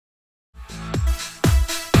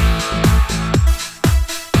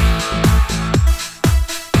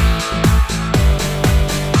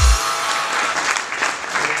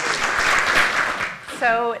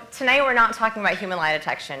tonight we're not talking about human lie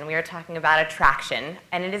detection. We are talking about attraction,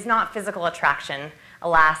 and it is not physical attraction.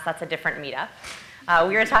 Alas, that's a different meetup.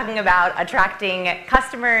 We are talking about attracting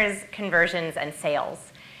customers, conversions, and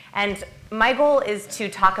sales. And my goal is to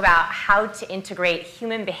talk about how to integrate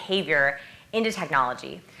human behavior into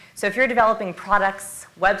technology. So if you're developing products,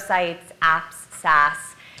 websites, apps, SaaS,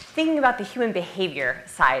 thinking about the human behavior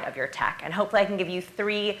side of your tech. And hopefully I can give you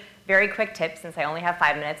 3 very quick tips, since I only have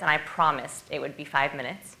 5 minutes, and I promised it would be 5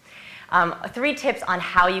 minutes. 3 tips on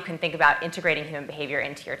how you can think about integrating human behavior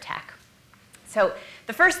into your tech. So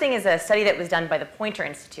the first thing is a study that was done by the Pointer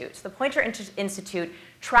Institute. So the Pointer Institute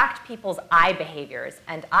tracked people's eye behaviors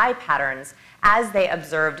and eye patterns as they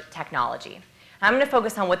observed technology. And I'm going to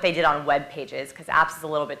focus on what they did on web pages, because apps is a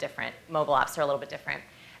little bit different. Mobile apps are a little bit different.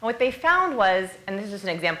 And what they found was, and this is just an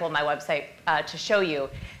example of my website to show you,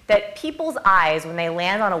 that people's eyes, when they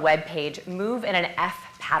land on a web page, move in an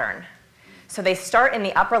F pattern. So they start in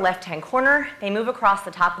the upper left-hand corner, they move across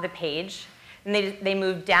the top of the page, and they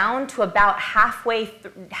move down to about halfway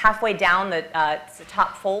down the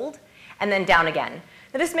top fold, and then down again.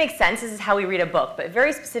 Now this makes sense, this is how we read a book, but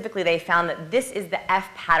very specifically they found that this is the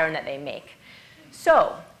F pattern that they make.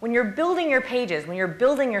 So when you're building your pages, when you're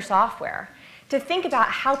building your software, to think about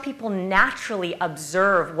how people naturally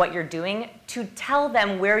observe what you're doing to tell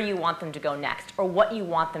them where you want them to go next or what you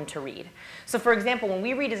want them to read. So for example, when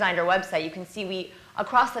we redesigned our website, you can see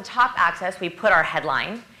across the top axis, we put our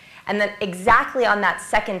headline. And then exactly on that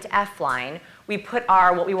second F line, we put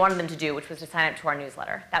what we wanted them to do, which was to sign up to our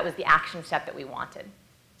newsletter. That was the action step that we wanted.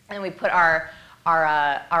 And then we put our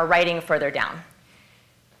writing further down.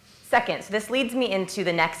 Second, so this leads me into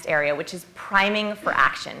the next area, which is priming for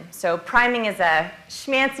action. So priming is a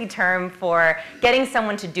schmancy term for getting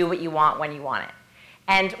someone to do what you want when you want it.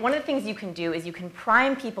 And one of the things you can do is you can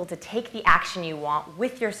prime people to take the action you want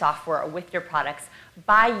with your software or with your products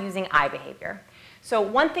by using eye behavior. So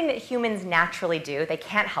one thing that humans naturally do, they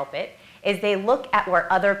can't help it, is they look at where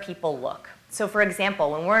other people look. So for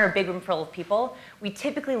example, when we're in a big room full of people, we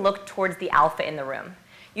typically look towards the alpha in the room.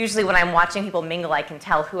 Usually when I'm watching people mingle, I can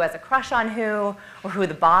tell who has a crush on who, or who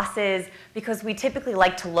the boss is, because we typically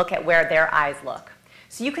like to look at where their eyes look.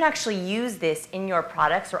 So you can actually use this in your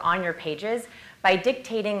products or on your pages by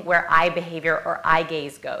dictating where eye behavior or eye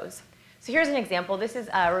gaze goes. So here's an example. This is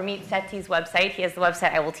Ramit Sethi's website. He has the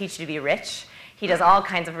website, I Will Teach You to Be Rich. He does all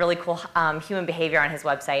kinds of really cool human behavior on his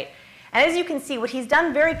website. And as you can see, what he's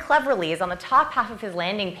done very cleverly is on the top half of his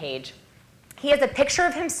landing page, he has a picture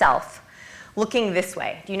of himself looking this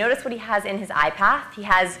way. Do you notice what he has in his eye path? He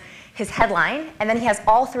has his headline, and then he has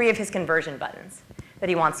all 3 of his conversion buttons that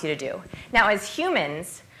he wants you to do. Now, as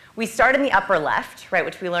humans, we start in the upper left, right,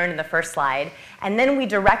 which we learned in the first slide, and then we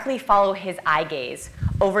directly follow his eye gaze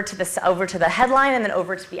over to the headline and then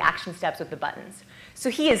over to the action steps with the buttons. So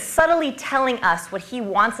he is subtly telling us what he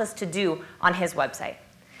wants us to do on his website.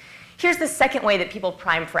 Here's the second way that people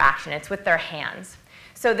prime for action. It's with their hands.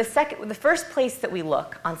 So the first place that we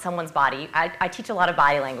look on someone's body, I teach a lot of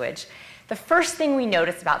body language, the first thing we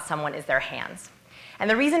notice about someone is their hands. And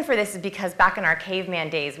the reason for this is because back in our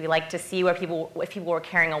caveman days, we liked to see if people were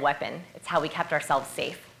carrying a weapon. It's how we kept ourselves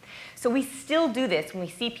safe. So we still do this when we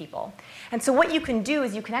see people. And so what you can do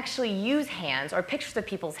is you can actually use hands or pictures of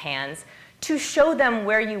people's hands to show them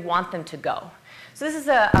where you want them to go. So this is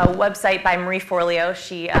a website by Marie Forleo.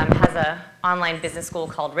 She has an online business school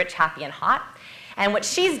called Rich, Happy, and Hot. And what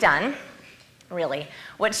she's done,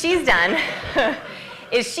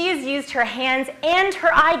 is she has used her hands and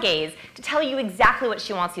her eye gaze to tell you exactly what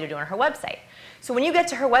she wants you to do on her website. So when you get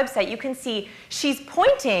to her website, you can see she's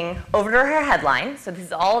pointing over to her headline. So this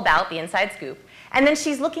is all about the inside scoop. And then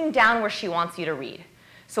she's looking down where she wants you to read.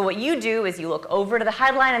 So what you do is you look over to the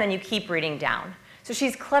headline and then you keep reading down. So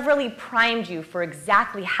she's cleverly primed you for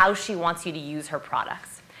exactly how she wants you to use her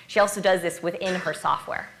products. She also does this within her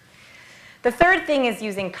software. The third thing is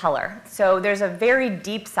using color. So there's a very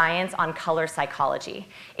deep science on color psychology.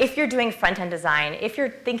 If you're doing front-end design, if you're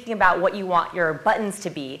thinking about what you want your buttons to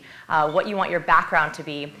be, what you want your background to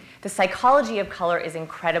be, the psychology of color is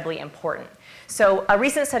incredibly important. So a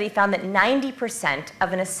recent study found that 90%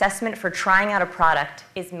 of an assessment for trying out a product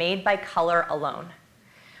is made by color alone.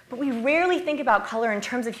 But we rarely think about color in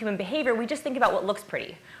terms of human behavior. We just think about what looks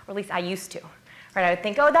pretty, or at least I used to. Right? I would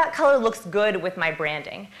think, oh, that color looks good with my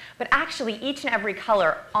branding. But actually, each and every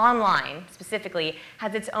color online, specifically,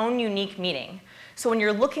 has its own unique meaning. So when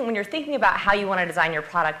you're thinking about how you want to design your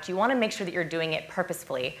product, you want to make sure that you're doing it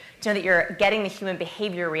purposefully to know that you're getting the human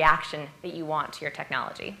behavior reaction that you want to your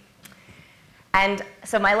technology. And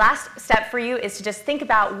so my last step for you is to just think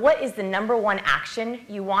about what is the #1 action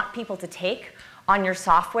you want people to take on your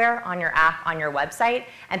software, on your app, on your website,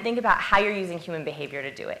 and think about how you're using human behavior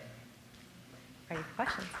to do it. Ready for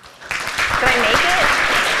questions? Did I make it?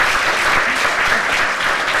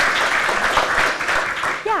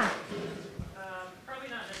 Yeah. Probably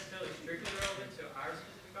not necessarily strictly relevant to our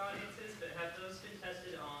specific audiences, but have those been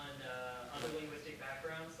tested on other linguistic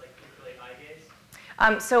backgrounds, like particularly eye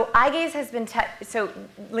gaze? So eye gaze has been so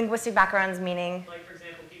linguistic backgrounds meaning? Like, for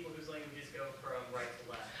example, people whose languages go from right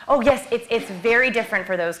to left. Oh, yes, it's very different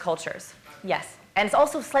for those cultures. Yes. And it's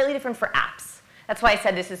also slightly different for apps. That's why I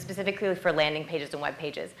said this is specifically for landing pages and web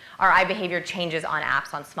pages. Our eye behavior changes on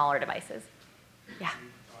apps on smaller devices. Yeah.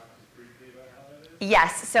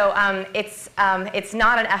 Yes, so it's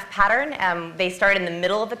not an F pattern. They start in the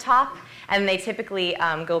middle of the top, and they typically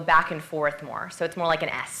go back and forth more. So it's more like an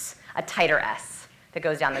S, a tighter S that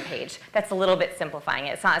goes down the page. That's a little bit simplifying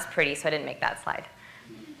it. It's not as pretty, so I didn't make that slide.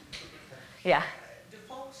 Yeah. Do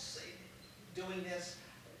folks doing this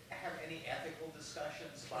have any ethical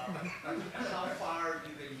discussions about how far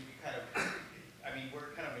you can kind of, I mean,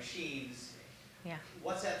 we're kind of machines. Yeah.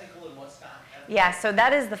 What's ethical and what's not ethical? Yeah, so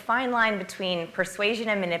that is the fine line between persuasion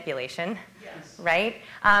and manipulation, yes. Right?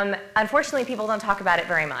 Unfortunately, people don't talk about it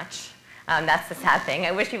very much. That's the sad thing.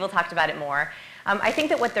 I wish people talked about it more. I think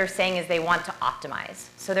that what they're saying is they want to optimize.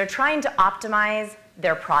 So they're trying to optimize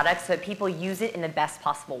their product so that people use it in the best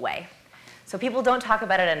possible way. So people don't talk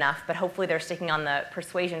about it enough, but hopefully they're sticking on the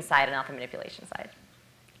persuasion side and not the manipulation side.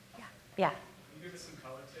 Yeah. Yeah. Can you give us some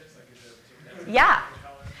color tips? Like, is there a particular Yeah. color?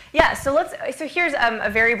 Yeah, so here's a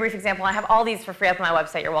very brief example. I have all these for free up on my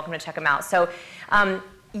website. You're welcome to check them out. So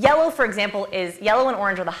yellow, for example, yellow and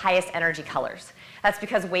orange are the highest energy colors. That's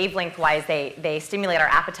because wavelength-wise, they stimulate our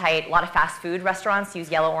appetite. A lot of fast food restaurants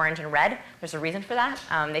use yellow, orange, and red. There's a reason for that.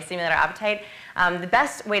 They stimulate our appetite. The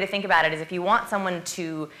best way to think about it is if you want someone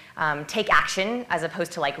to take action as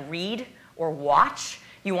opposed to like read or watch,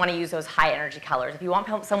 you want to use those high energy colors. If you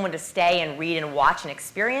want someone to stay and read and watch and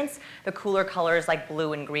experience, the cooler colors like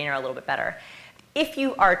blue and green are a little bit better. If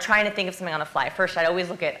you are trying to think of something on the fly, first I'd always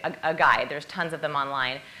look at a guide. There's tons of them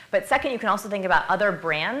online. But second, you can also think about other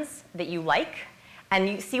brands that you like and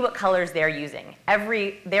you see what colors they're using.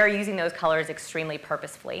 They're using those colors extremely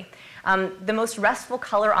purposefully. The most restful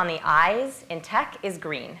color on the eyes in tech is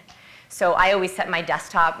green. So I always set my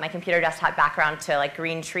computer desktop background to like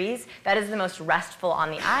green trees. That is the most restful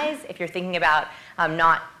on the eyes. If you're thinking about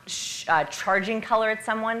not charging color at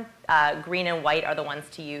someone, green and white are the ones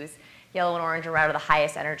to use. Yellow and orange and red are the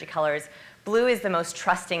highest energy colors. Blue is the most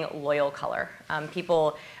trusting, loyal color.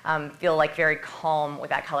 People feel like very calm with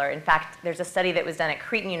that color. In fact, there's a study that was done at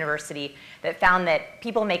Creighton University that found that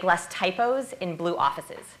people make less typos in blue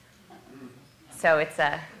offices. So it's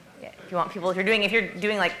if you're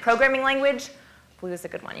doing like programming language, blue is a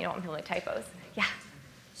good one. You don't want people to make typos. Yeah.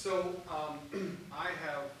 So I've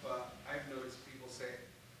noticed people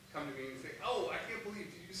come to me and say, "Oh, I can't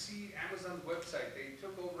believe, did you see Amazon's website? They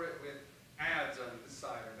took over it with ads on this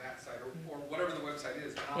side or that side or whatever the website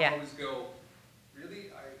is." And I'll always go,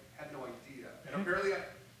 "Really? I had no idea." And apparently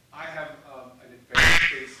I have an advanced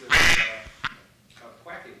case of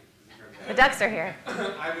quacking. The ducks are here. I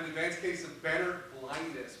have an advanced case of banner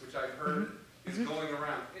blindness, which I've heard is going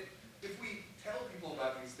around. If we tell people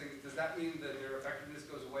about these things, does that mean that their effectiveness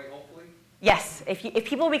goes away, hopefully? Yes, if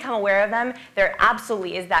people become aware of them, there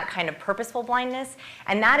absolutely is that kind of purposeful blindness.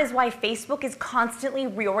 And that is why Facebook is constantly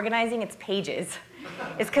reorganizing its pages.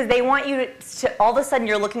 It's because they want you to, all of a sudden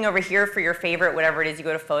you're looking over here for your favorite, whatever it is, you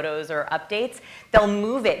go to photos or updates, they'll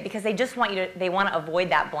move it because they just want they want to avoid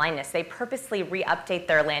that blindness. They purposely re-update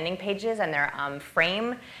their landing pages and their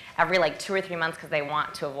frame every like 2 or 3 months because they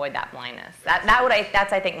want to avoid that blindness.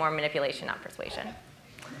 That's I think more manipulation, not persuasion.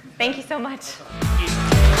 Thank you so much.